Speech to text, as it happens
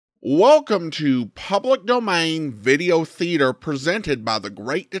Welcome to Public Domain Video Theater presented by the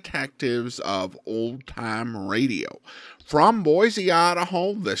great detectives of Old Time Radio. From Boise,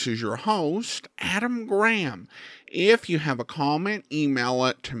 Idaho, this is your host, Adam Graham. If you have a comment, email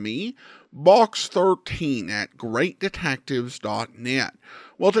it to me, box13@greatdetectives.net.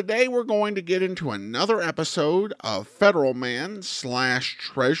 Well, today we're going to get into another episode of Federal Man /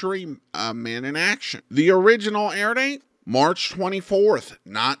 Treasury Man in Action. The original air date? March 24th,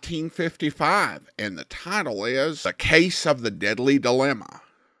 1955, and the title is The Case of the Deadly Dilemma.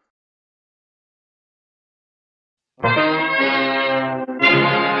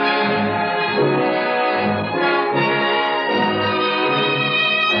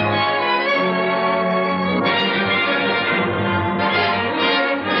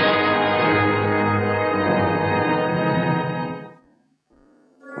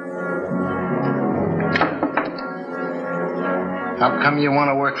 How come you want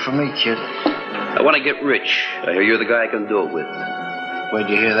to work for me, kid? I want to get rich. I hear you're the guy I can do it with. Where'd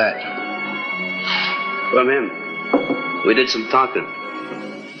you hear that? From him. We did some talking.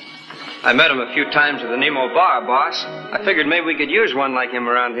 I met him a few times at the Nemo bar, boss. I figured maybe we could use one like him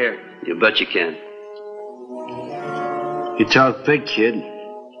around here. You bet you can. You talk big, kid.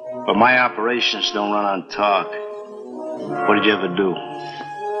 But my operations don't run on talk. What did you ever do?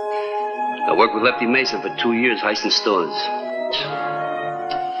 I worked with Lefty Mason for 2 years heisting stores.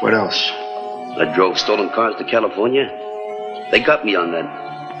 What else? I drove stolen cars to California. They got me on that.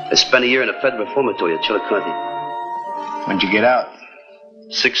 I spent a year in a federal reformatory at Chillicothe. When'd you get out?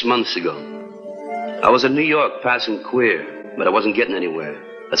 6 months ago. I was in New York passing queer, but I wasn't getting anywhere.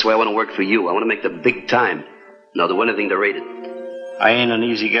 That's why I want to work for you. I want to make the big time. And I'll do anything to rate it. I ain't an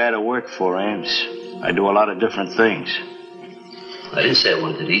easy guy to work for, Ames. I do a lot of different things. I didn't say I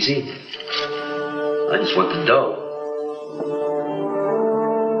wanted it easy. I just want the dough.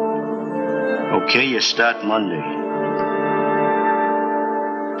 Okay, you start Monday.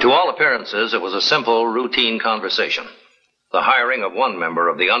 To all appearances, it was a simple, routine conversation. The hiring of one member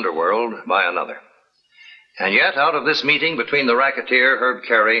of the underworld by another. And yet, out of this meeting between the racketeer, Herb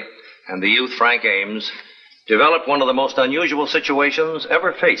Carey, and the youth, Frank Ames, developed one of the most unusual situations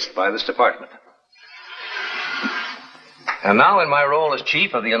ever faced by this department. And now, in my role as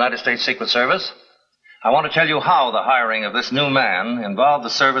chief of the United States Secret Service, I want to tell you how the hiring of this new man involved the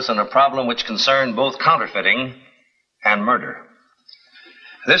service in a problem which concerned both counterfeiting and murder.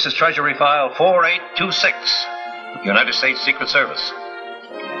 This is Treasury File 4826, United States Secret Service.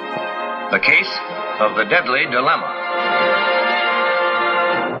 The case of the deadly dilemma.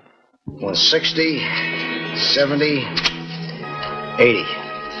 160, 70, 80.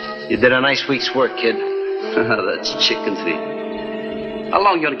 You did a nice week's work, kid. That's chicken feed. How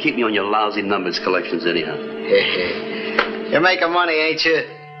long you gonna keep me on your lousy numbers collections anyhow? You're making money, ain't you?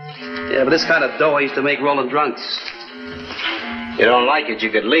 Yeah, but this kind of dough I used to make rolling drunks. You don't like it, you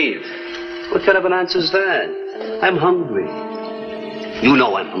could leave. What kind of an answer's that? I'm hungry. You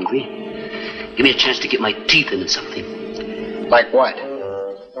know I'm hungry. Give me a chance to get my teeth into something. Like what?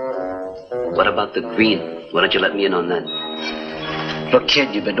 What about the green? Why don't you let me in on that? Look,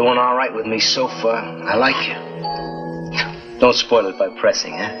 kid, you've been doing all right with me so far. I like you. Don't spoil it by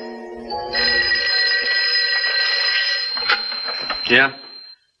pressing, huh? Yeah?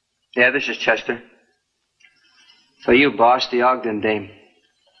 Yeah, this is Chester. For you, boss, the Ogden dame.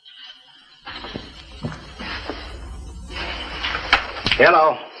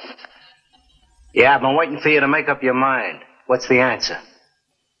 Hello. Yeah, I've been waiting for you to make up your mind. What's the answer?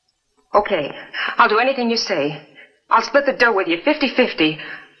 Okay, I'll do anything you say. I'll split the dough with you, 50-50.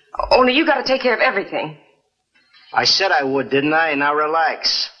 Only you gotta take care of everything. I said I would, didn't I? Now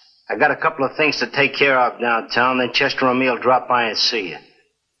relax. I got a couple of things to take care of downtown, then Chester and me'll drop by and see you.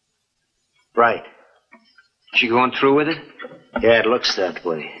 Right. She going through with it? Yeah, it looks that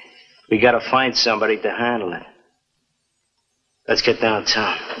way. We gotta find somebody to handle it. Let's get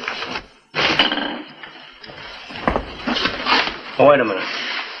downtown. Oh, wait a minute.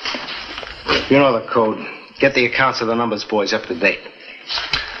 You know the code. Get the accounts of the numbers boys up to date.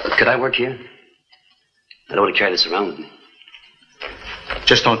 Could I work here? I don't want to carry this around with me.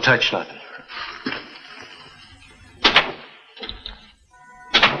 Just don't touch nothing.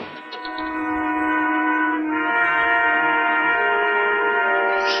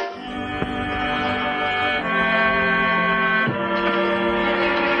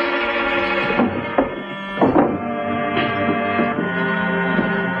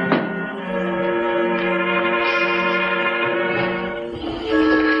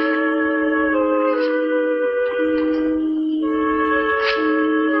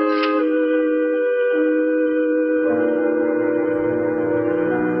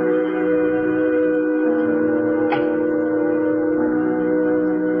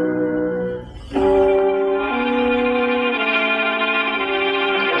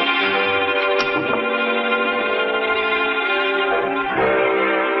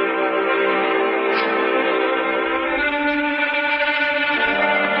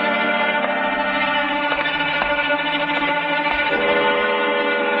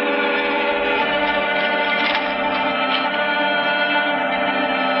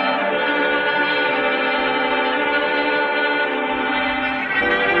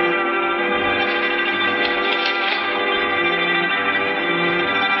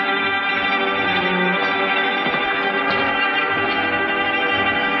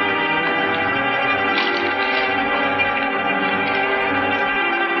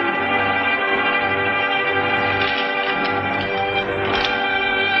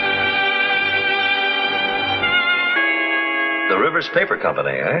 Paper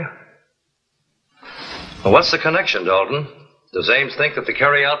Company, eh? Well, what's the connection, Dalton? Does Ames think that the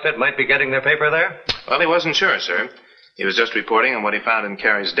Carey outfit might be getting their paper there? Well, he wasn't sure, sir. He was just reporting on what he found in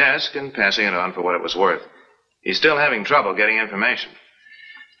Carey's desk and passing it on for what it was worth. He's still having trouble getting information.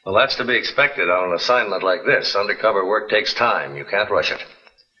 Well, that's to be expected on an assignment like this. Undercover work takes time. You can't rush it.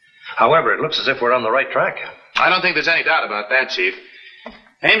 However, it looks as if we're on the right track. I don't think there's any doubt about that, Chief.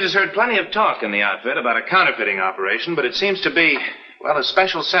 Ames has heard plenty of talk in the outfit about a counterfeiting operation, but it seems to be, well, a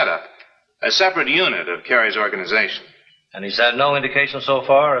special setup. A separate unit of Carey's organization. And he's had no indication so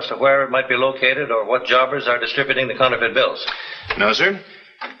far as to where it might be located or what jobbers are distributing the counterfeit bills? No, sir.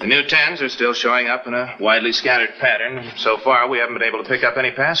 The new tens are still showing up in a widely scattered pattern. So far, we haven't been able to pick up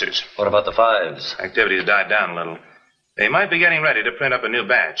any passers. What about the fives? Activity's died down a little. They might be getting ready to print up a new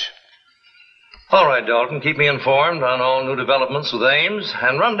batch. All right, Dalton, keep me informed on all new developments with Ames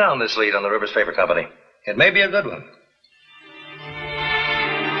and run down this lead on the Rivers Paper Company. It may be a good one.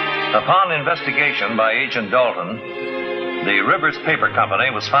 Upon investigation by Agent Dalton, the Rivers Paper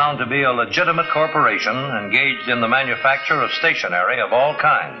Company was found to be a legitimate corporation engaged in the manufacture of stationery of all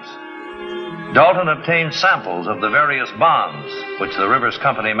kinds. Dalton obtained samples of the various bonds which the Rivers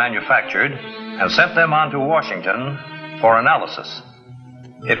Company manufactured and sent them on to Washington for analysis.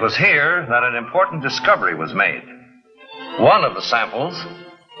 It was here that an important discovery was made. One of the samples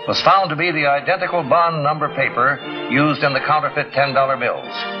was found to be the identical bond number paper used in the counterfeit $10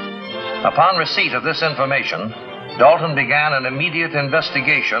 bills. Upon receipt of this information, Dalton began an immediate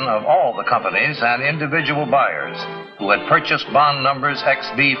investigation of all the companies and individual buyers who had purchased bond numbers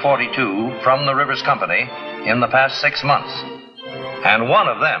XB42 from the Rivers Company in the past 6 months. And one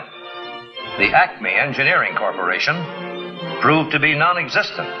of them, the Acme Engineering Corporation, proved to be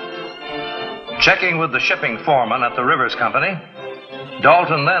non-existent. Checking with the shipping foreman at the Rivers Company,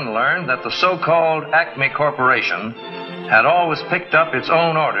 Dalton then learned that the so-called Acme Corporation had always picked up its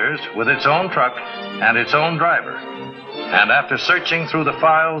own orders with its own truck and its own driver. And after searching through the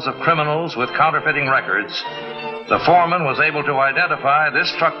files of criminals with counterfeiting records, the foreman was able to identify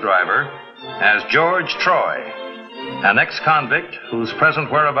this truck driver as George Troy, an ex-convict whose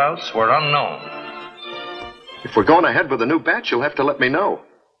present whereabouts were unknown. If we're going ahead with a new batch, you'll have to let me know.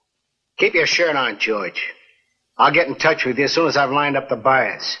 Keep your shirt on, George. I'll get in touch with you as soon as I've lined up the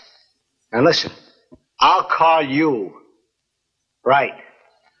buyers. And listen, I'll call you. Right.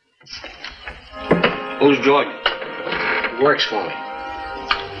 Who's George? Works for me.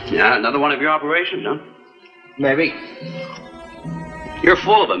 Yeah, another one of your operations, huh? Maybe. You're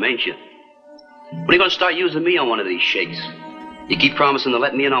full of them, ain't you? When are you going to start using me on one of these shakes? You keep promising to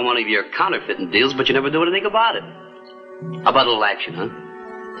let me in on one of your counterfeiting deals, but you never do anything about it. How about a little action, huh?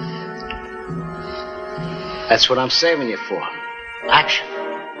 That's what I'm saving you for. Action.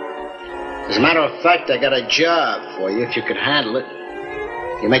 As a matter of fact, I got a job for you if you could handle it.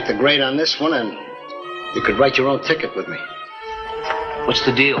 You make the grade on this one, and you could write your own ticket with me. What's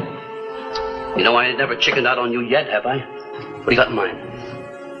the deal? You know I ain't never chickened out on you yet, have I? What do you got in mind?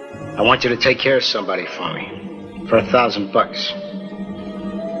 I want you to take care of somebody for me. For $1,000.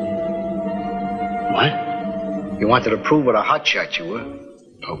 What? You wanted to prove what a hotshot you were.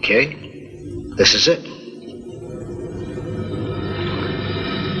 Okay. This is it.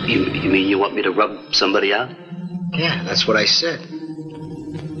 You mean you want me to rub somebody out? Yeah, that's what I said.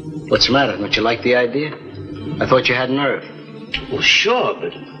 What's the matter? Don't you like the idea? I thought you had nerve. Well, sure,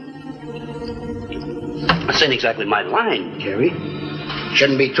 but this ain't exactly my line, Carey.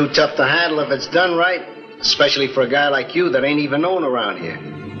 Shouldn't be too tough to handle if it's done right. Especially for a guy like you that ain't even known around here.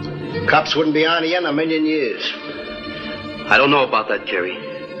 Cops wouldn't be on you in a million years. I don't know about that, Carey.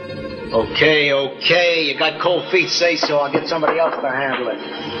 Okay. You got cold feet, say so. I'll get somebody else to handle it.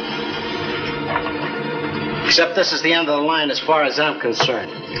 Except this is the end of the line as far as I'm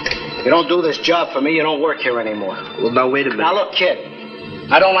concerned. If you don't do this job for me, you don't work here anymore. Well, now, wait a minute. Now, look, kid.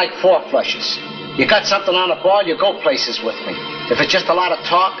 I don't like four flushes. You got something on the ball, you go places with me. If it's just a lot of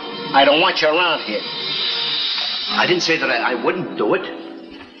talk, I don't want you around here. I didn't say that I wouldn't do it.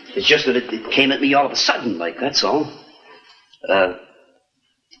 It's just that it came at me all of a sudden, like, that's all.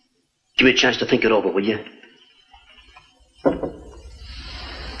 Give me a chance to think it over, will you?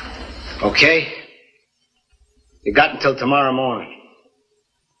 Okay. You got until tomorrow morning.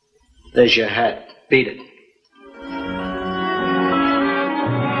 There's your hat. Beat it.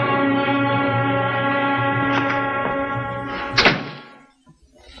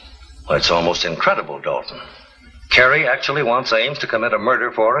 Well, it's almost incredible, Dalton. Carey actually wants Ames to commit a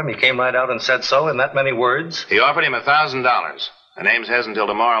murder for him. He came right out and said so in that many words. He offered him $1,000, and Ames has until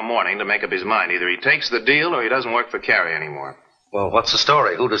tomorrow morning to make up his mind. Either he takes the deal or he doesn't work for Carey anymore. Well, what's the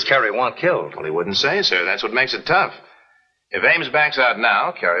story? Who does Carey want killed? Well, he wouldn't say, sir. That's what makes it tough. If Ames backs out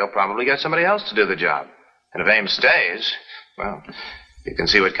now, Carey will probably get somebody else to do the job. And if Ames stays, well, you can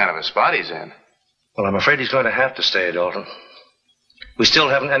see what kind of a spot he's in. Well, I'm afraid he's going to have to stay, Dalton. We still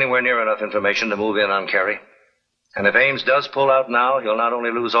haven't anywhere near enough information to move in on Carey. And if Ames does pull out now, he'll not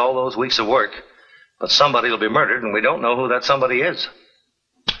only lose all those weeks of work, but somebody will be murdered, and we don't know who that somebody is.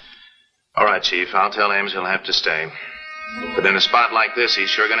 All right, Chief. I'll tell Ames he'll have to stay. But in a spot like this, he's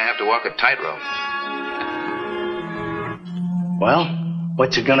sure going to have to walk a tightrope. Well,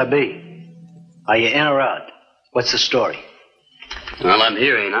 what's it gonna be? Are you in or out? What's the story? Well, I'm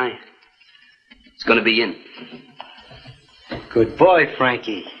here, ain't I? It's gonna be in. Good boy,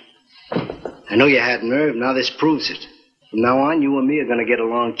 Frankie. I know you had nerve. Now this proves it. From now on, you and me are gonna get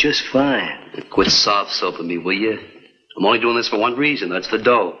along just fine. Quit soft-soaping me, will you? I'm only doing this for one reason. That's the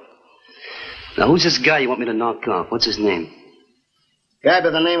dough. Now, who's this guy you want me to knock off? What's his name? Guy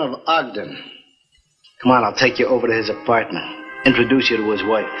by the name of Ogden. Come on, I'll take you over to his apartment. Introduce you to his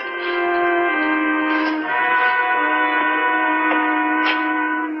wife.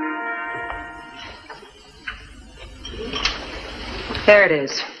 There it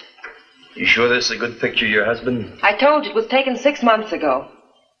is. You sure this is a good picture of your husband? I told you it was taken 6 months ago.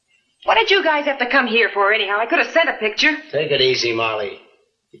 What did you guys have to come here for anyhow? I could have sent a picture. Take it easy, Molly.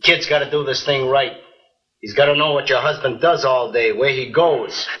 The kid's got to do this thing right. He's got to know what your husband does all day, where he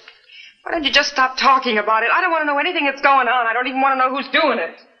goes. Why don't you just stop talking about it? I don't want to know anything that's going on. I don't even want to know who's doing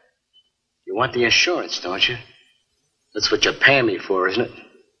it. You want the insurance, don't you? That's what you're paying me for, isn't it?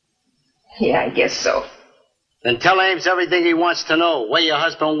 Yeah, I guess so. Then tell Ames everything he wants to know. Where your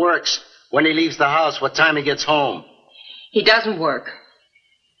husband works, when he leaves the house, what time he gets home. He doesn't work.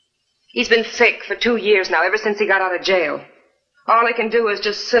 He's been sick for 2 years now, ever since he got out of jail. All he can do is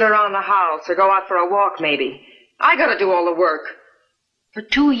just sit around the house or go out for a walk, maybe. I gotta do all the work. For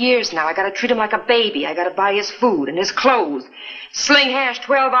 2 years now, I gotta treat him like a baby. I gotta buy his food and his clothes. Sling hash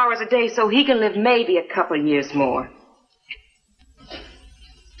 12 hours a day so he can live maybe a couple years more.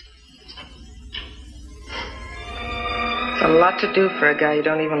 It's a lot to do for a guy you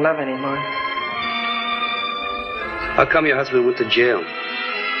don't even love anymore. How come your husband went to jail?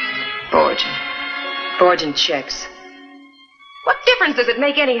 Forging checks. What difference does it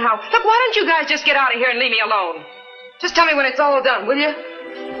make anyhow? Look, why don't you guys just get out of here and leave me alone? Just tell me when it's all done, will you?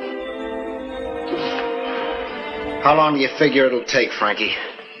 How long do you figure it'll take, Frankie?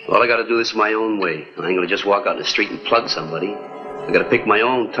 Well, I gotta do this my own way. I ain't gonna just walk out in the street and plug somebody. I gotta pick my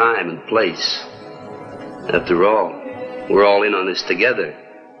own time and place. After all, we're all in on this together.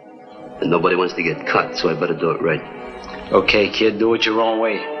 And nobody wants to get cut, so I better do it right. Okay, kid, do it your own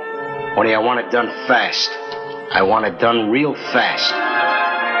way. Only I want it done fast. I want it done real fast.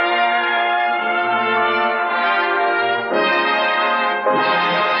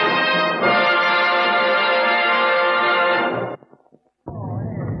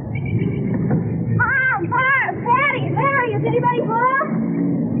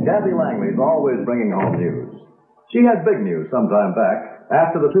 Kathy Langley's always bringing home news. She had big news some time back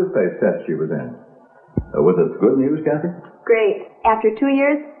after the toothpaste test she was in. Was it good news, Kathy? Great. After 2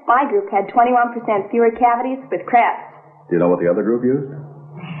 years, my group had 21% fewer cavities with Crest. Do you know what the other group used?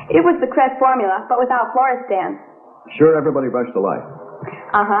 It was the Crest formula, but without Floristan. Sure everybody brushed alike.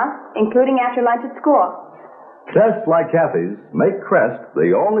 Including after lunch at school. Tests like Kathy's make Crest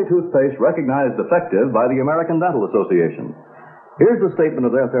the only toothpaste recognized effective by the American Dental Association. Here's the statement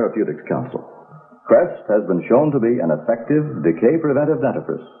of their Therapeutics Council. Crest has been shown to be an effective, decay-preventive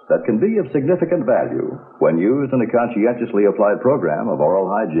dentifrice that can be of significant value when used in a conscientiously applied program of oral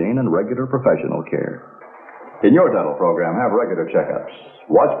hygiene and regular professional care. In your dental program, have regular checkups.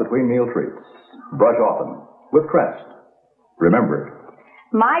 Watch between meal treats. Brush often with Crest. Remember,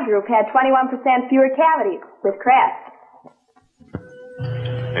 my group had 21% fewer cavities with Crest.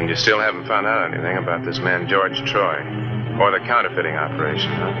 And you still haven't found out anything about this man, George Troy, or the counterfeiting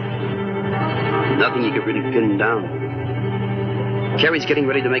operation, huh? Nothing you could really pin down. Carey's getting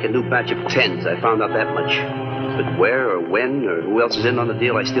ready to make a new batch of 10s. I found out that much. But where or when or who else is in on the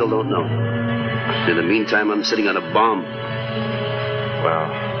deal, I still don't know. In the meantime, I'm sitting on a bomb.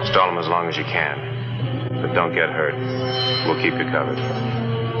 Well, stall him as long as you can. But don't get hurt. We'll keep you covered.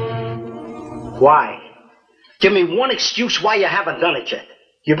 Why? Give me one excuse why you haven't done it yet.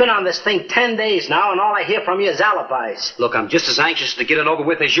 You've been on this thing 10 days now, and all I hear from you is alibis. Look, I'm just as anxious to get it over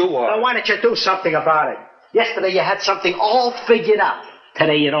with as you are. Well, why don't you do something about it? Yesterday you had something all figured out.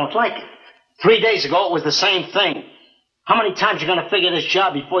 Today you don't like it. 3 days ago it was the same thing. How many times you going to figure this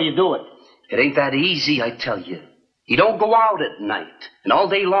job before you do it? It ain't that easy, I tell you. He don't go out at night. And all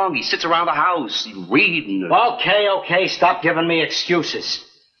day long he sits around the house, reading. Okay, stop giving me excuses.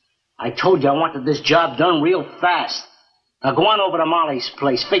 I told you I wanted this job done real fast. Now go on over to Molly's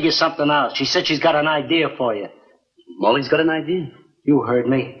place. Figure something out. She said she's got an idea for you. Molly's got an idea? You heard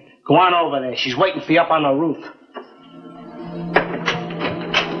me. Go on over there. She's waiting for you up on the roof.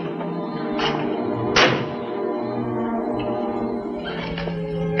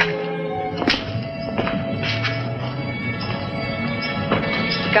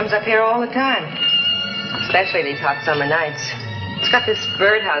 She comes up here all the time. Especially these hot summer nights. It's got this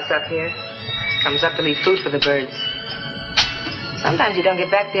birdhouse up here. Comes up to leave food for the birds. Sometimes you don't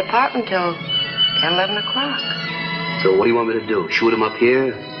get back to the apartment till 10, 11 o'clock. So what do you want me to do? Shoot him up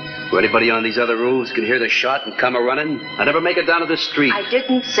here? Where anybody on these other roofs can hear the shot and come a-running? I never make it down to the street. I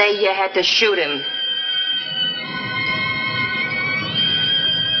didn't say you had to shoot him.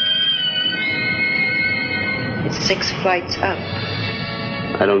 It's 6 flights up.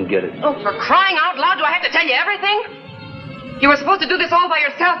 I don't get it. Oh, for crying out loud, do I have to tell you everything? You were supposed to do this all by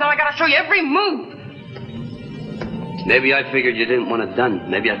yourself. Now I gotta show you every move. Maybe I figured you didn't want it done.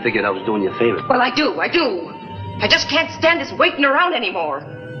 Maybe I figured I was doing you a favor. Well, I do. I just can't stand this waiting around anymore.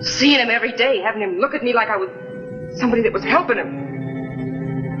 Seeing him every day, having him look at me like I was somebody that was helping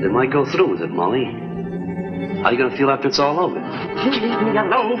him. They might go through with it, Molly. How are you gonna feel after it's all over? You leave me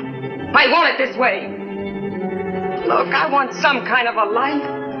alone. I want it this way. Look, I want some kind of a life.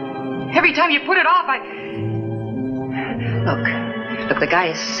 Every time you put it off, Look, the guy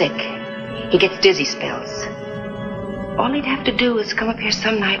is sick. He gets dizzy spells. All he'd have to do is come up here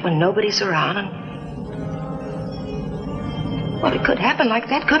some night when nobody's around and... Well, it could happen like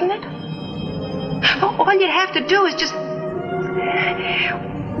that, couldn't it? All you'd have to do is just...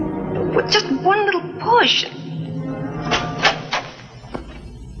 with just one little push.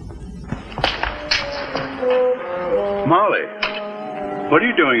 Molly, what are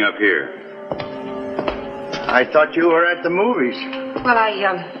you doing up here? I thought you were at the movies. Well,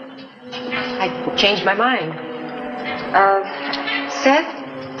 I changed my mind. Seth,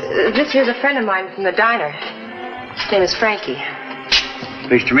 this here's a friend of mine from the diner. His name is Frankie.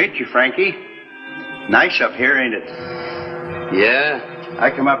 Pleased to meet you, Frankie. Nice up here, ain't it? Yeah? I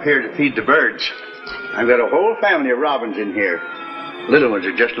come up here to feed the birds. I've got a whole family of robins in here. Little ones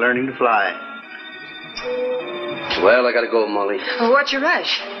are just learning to fly. Well, I gotta go, Molly. Well, what's your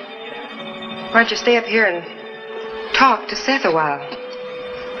rush? Why don't you stay up here and talk to Seth a while?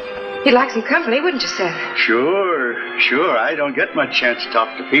 You'd like some company, wouldn't you, Seth? Sure. I don't get much chance to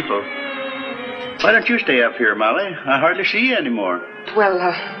talk to people. Why don't you stay up here, Molly? I hardly see you anymore. Well,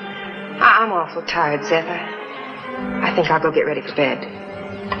 I'm awful tired, Seth. I think I'll go get ready for bed.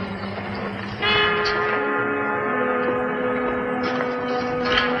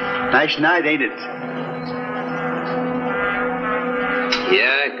 Nice night, ain't it?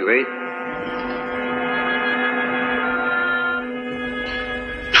 Yeah, great.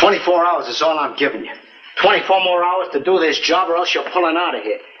 24 hours is all I'm giving you. 24 more hours to do this job or else you're pulling out of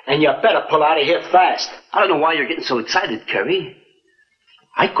here. And you better pull out of here fast. I don't know why you're getting so excited, Kerry.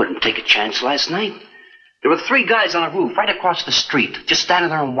 I couldn't take a chance last night. There were 3 guys on a roof right across the street, just standing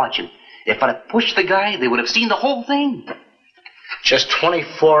there and watching. If I'd have pushed the guy, they would have seen the whole thing. Just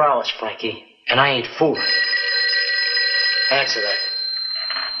 24 hours, Frankie. And I ain't fooling. Answer that.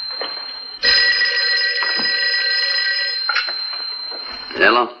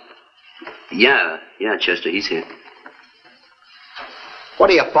 Hello? Yeah, Chester, he's here. What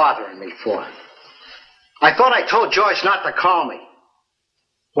are you bothering me for? I thought I told George not to call me.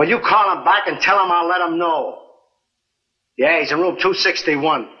 Well, you call him back and tell him I'll let him know. Yeah, he's in room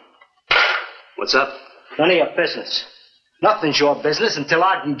 261. What's up? None of your business. Nothing's your business until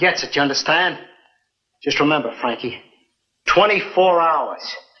Ogden gets it, you understand? Just remember, Frankie, 24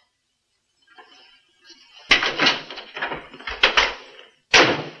 hours.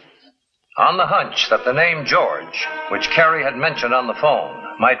 On the hunch that the name George, which Carrie had mentioned on the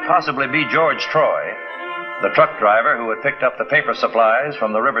phone, might possibly be George Troy, the truck driver who had picked up the paper supplies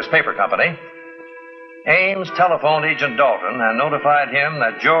from the Rivers Paper Company, Ames telephoned Agent Dalton and notified him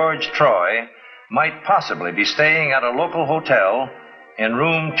that George Troy might possibly be staying at a local hotel in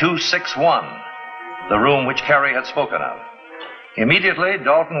room 261, the room which Carrie had spoken of. Immediately,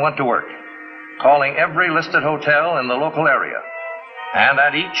 Dalton went to work, calling every listed hotel in the local area, and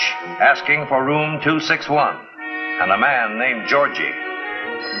at each asking for room 261 and a man named Georgie.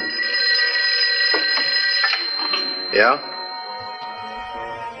 Yeah?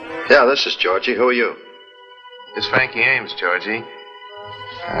 Yeah, this is Georgie. Who are you? It's Frankie Ames, Georgie.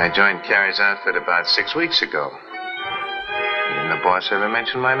 I joined Carrie's outfit about 6 weeks ago. Didn't the boss ever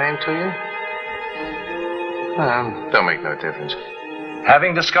mention my name to you? Well, don't make no difference.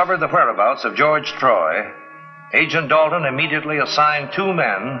 Having discovered the whereabouts of George Troy, Agent Dalton immediately assigned 2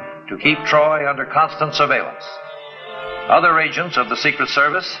 men to keep Troy under constant surveillance. Other agents of the Secret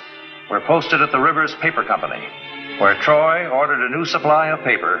Service were posted at the Rivers Paper Company, where Troy ordered a new supply of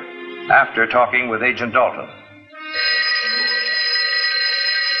paper after talking with Agent Dalton.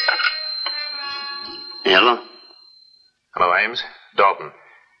 Hello? Hello, Ames. Dalton.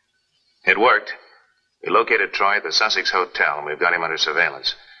 It worked. We located Troy at the Sussex Hotel, and we've got him under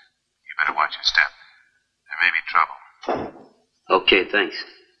surveillance. You better watch your step. There may be trouble. Okay, thanks.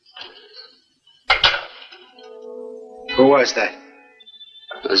 Who was that?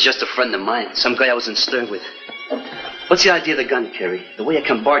 It was just a friend of mine, some guy I was in stir with. What's the idea of the gun, Kerry? The way I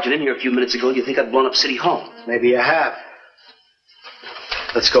come barging in here a few minutes ago, you think I'd blown up City Hall? Maybe you have.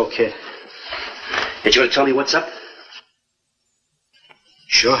 Let's go, kid. Did you want to tell me what's up?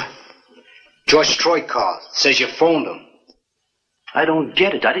 Sure. George Troy called. Says you phoned him. I don't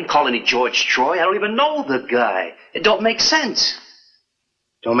get it. I didn't call any George Troy. I don't even know the guy. It don't make sense.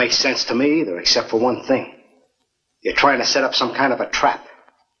 Don't make sense to me either, except for one thing. You're trying to set up some kind of a trap.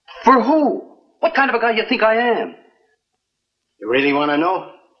 For who? What kind of a guy you think I am? You really want to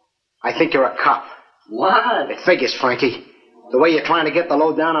know? I think you're a cop. What? It figures, Frankie. The way you're trying to get the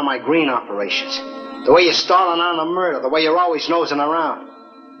lowdown on my green operations. The way you're stalling on the murder. The way you're always nosing around.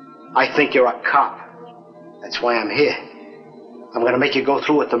 I think you're a cop. That's why I'm here. I'm going to make you go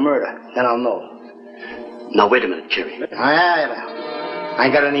through with the murder. Then I'll know. Now, wait a minute, Kerry. I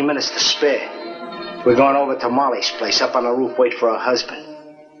ain't got any minutes to spare. We're going over to Molly's place up on the roof, wait for her husband.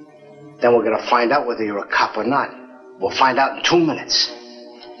 Then we're going to find out whether you're a cop or not. We'll find out in 2 minutes.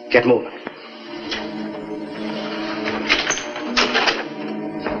 Get moving.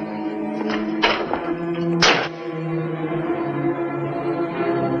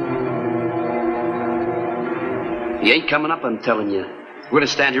 You ain't coming up, I'm telling you. We're going to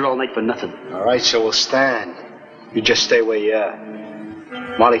stand here all night for nothing. All right, so we'll stand. You just stay where you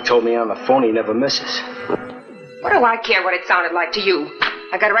are. Molly told me on the phone he never misses. What do I care what it sounded like to you?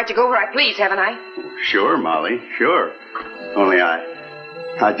 I got a right to go where I please, haven't I? Sure, Molly, sure. Only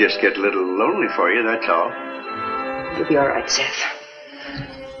I just get a little lonely for you, that's all. You'll be all right, Seth.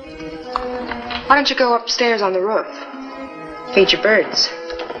 Why don't you go upstairs on the roof? Feed your birds.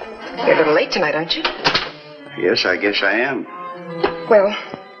 You're a little late tonight, aren't you? Yes, I guess I am. Well,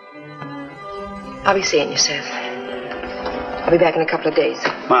 I'll be seeing you, Seth. I'll be back in a couple of days.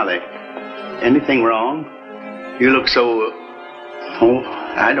 Molly, anything wrong? You look so,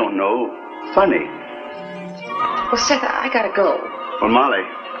 I don't know, funny. Well, Seth, I gotta go. Well, Molly,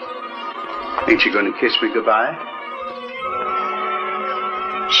 ain't you going to kiss me goodbye?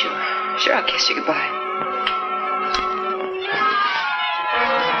 Sure, I'll kiss you goodbye.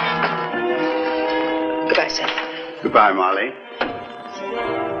 Goodbye, Seth. Goodbye, Molly.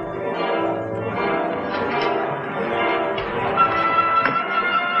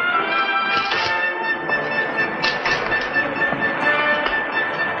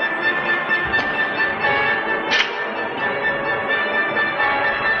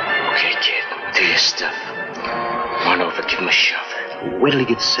 Give him a shove. Wait till he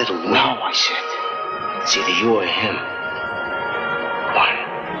gets settled. No, I said. It's either you or him.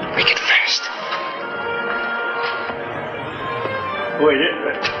 One. Make it fast.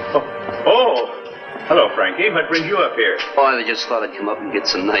 Hello, Frankie. What brings you up here? Oh, I just thought I'd come up and get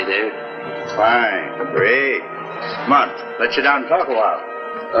some night air. Fine. Great. Come on. Let's sit down and talk a while.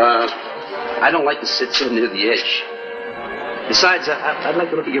 I don't like to sit so near the edge. Besides, I'd like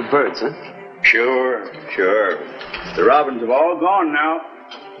to look at your birds, huh? Sure. The robins have all gone now.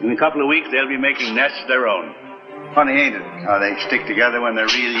 In a couple of weeks, they'll be making nests of their own. Funny, ain't it? How they stick together when they're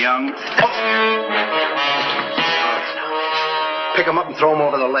real young. Pick them up and throw them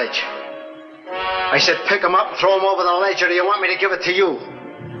over the ledge. I said pick them up and throw them over the ledge, or do you want me to give it to you?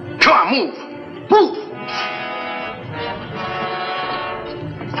 Come on, move! Move!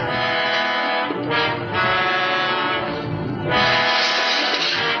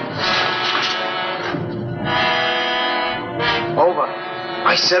 Over.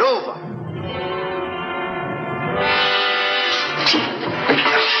 I said over.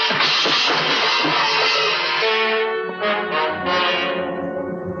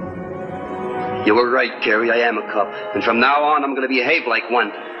 You were right, Kerry. I am a cop. And from now on, I'm going to behave like one.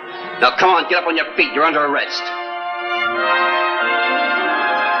 Now, come on, get up on your feet. You're under arrest.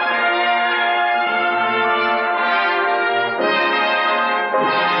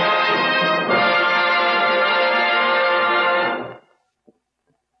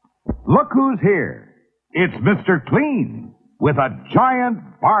 Look who's here. It's Mr. Clean with a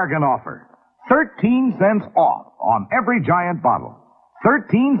giant bargain offer. 13 cents off on every giant bottle.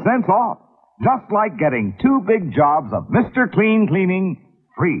 13 cents off. Just like getting 2 big jobs of Mr. Clean cleaning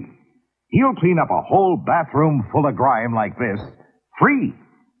free. He'll clean up a whole bathroom full of grime like this, free.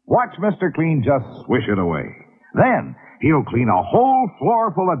 Watch Mr. Clean just swish it away. Then he'll clean a whole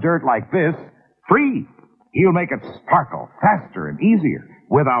floor full of dirt like this, free. He'll make it sparkle faster and easier,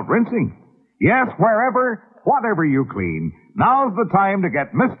 without rinsing. Yes, wherever, whatever you clean, now's the time to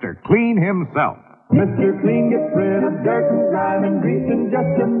get Mr. Clean himself. Mr. Clean gets rid of dirt and grime and grease in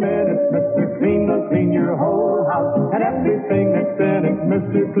just a minute. Mr. Clean will clean your whole house and everything that's in it.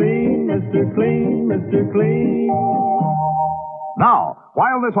 Mr. Clean, Mr. Clean, Mr. Clean. Now,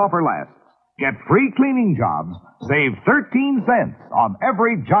 while this offer lasts, get free cleaning jobs, save 13 cents on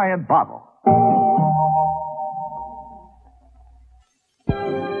every giant bottle.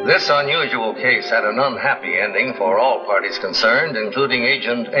 This unusual case had an unhappy ending for all parties concerned, including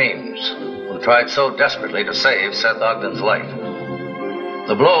Agent Ames, who tried so desperately to save Seth Ogden's life.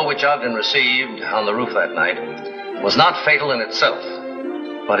 The blow which Ogden received on the roof that night was not fatal in itself,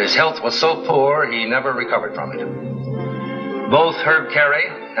 but his health was so poor he never recovered from it. Both Herb Carey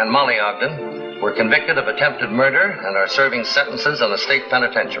and Molly Ogden were convicted of attempted murder and are serving sentences in a state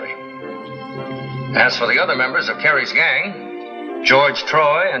penitentiary. As for the other members of Carey's gang, George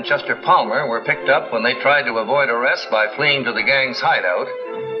Troy and Chester Palmer were picked up when they tried to avoid arrest by fleeing to the gang's hideout,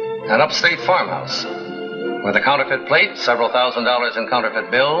 an upstate farmhouse. With a counterfeit plate, several $1,000s in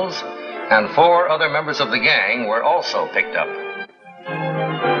counterfeit bills, and 4 other members of the gang were also picked up.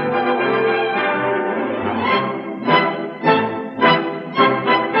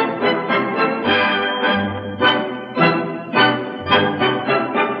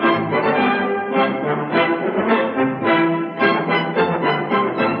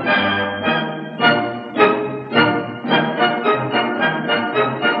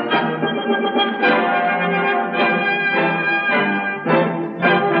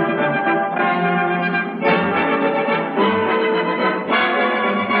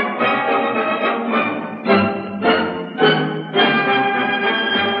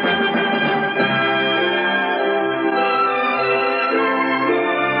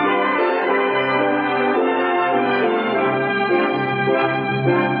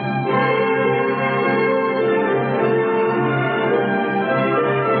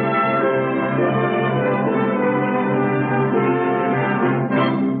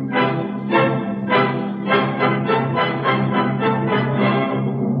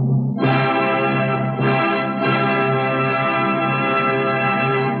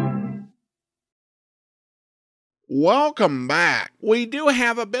 Welcome back. We do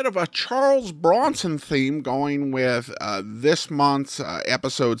have a bit of a Charles Bronson theme going with this month's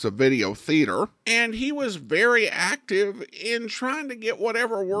episodes of Video Theater, and he was very active in trying to get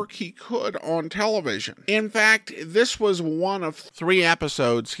whatever work he could on television. In fact, this was one of 3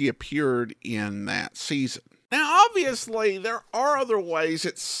 episodes he appeared in that season. Now, obviously, there are other ways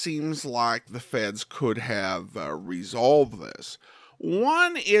it seems like the feds could have resolved this.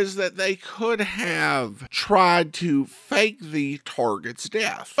 One is that they could have tried to fake the target's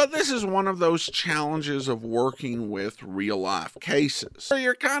death. But this is one of those challenges of working with real-life cases, where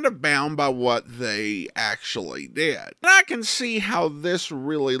you're kind of bound by what they actually did. And I can see how this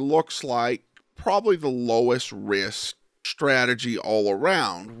really looks like probably the lowest risk strategy all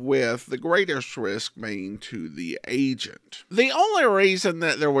around, with the greatest risk being to the agent. The only reason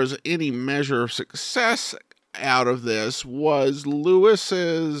that there was any measure of success out of this was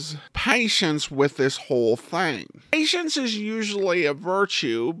Lewis's patience with this whole thing. Patience is usually a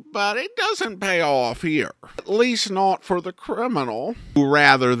virtue, but it doesn't pay off here. At least not for the criminal, who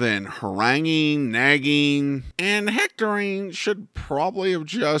rather than haranguing, nagging, and hectoring should probably have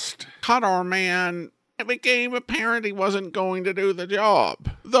just cut our man. It became apparent he wasn't going to do the job.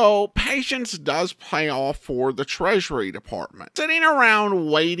 Though patience does pay off for the Treasury Department. Sitting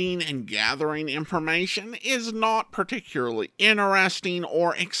around waiting and gathering information is not particularly interesting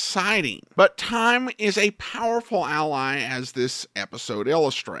or exciting, but time is a powerful ally, as this episode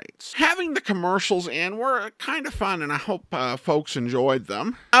illustrates. Having the commercials in were kind of fun, and I hope folks enjoyed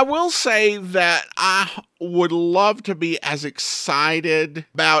them. I will say that I would love to be as excited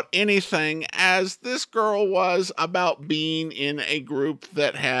about anything as this girl was about being in a group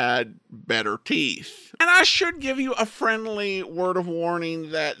that had better teeth. And I should give you a friendly word of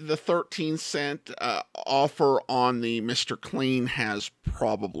warning that the 13-cent offer on the Mr. Clean has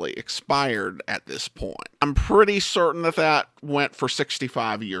probably expired at this point. I'm pretty certain that that went for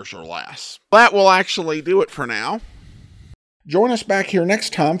 65 years or less. That will actually do it for now. Join us back here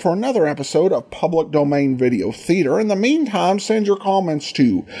next time for another episode of Public Domain Video Theater. In the meantime, send your comments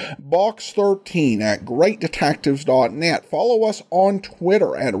to box13 at greatdetectives.net. Follow us on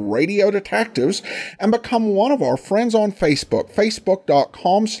Twitter at Radio Detectives and become one of our friends on Facebook,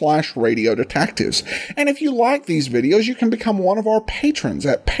 facebook.com/Radio Detectives. And if you like these videos, you can become one of our patrons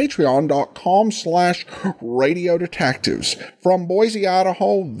at patreon.com/Radio Detectives. From Boise,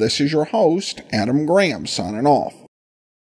 Idaho, this is your host, Adam Graham, signing off.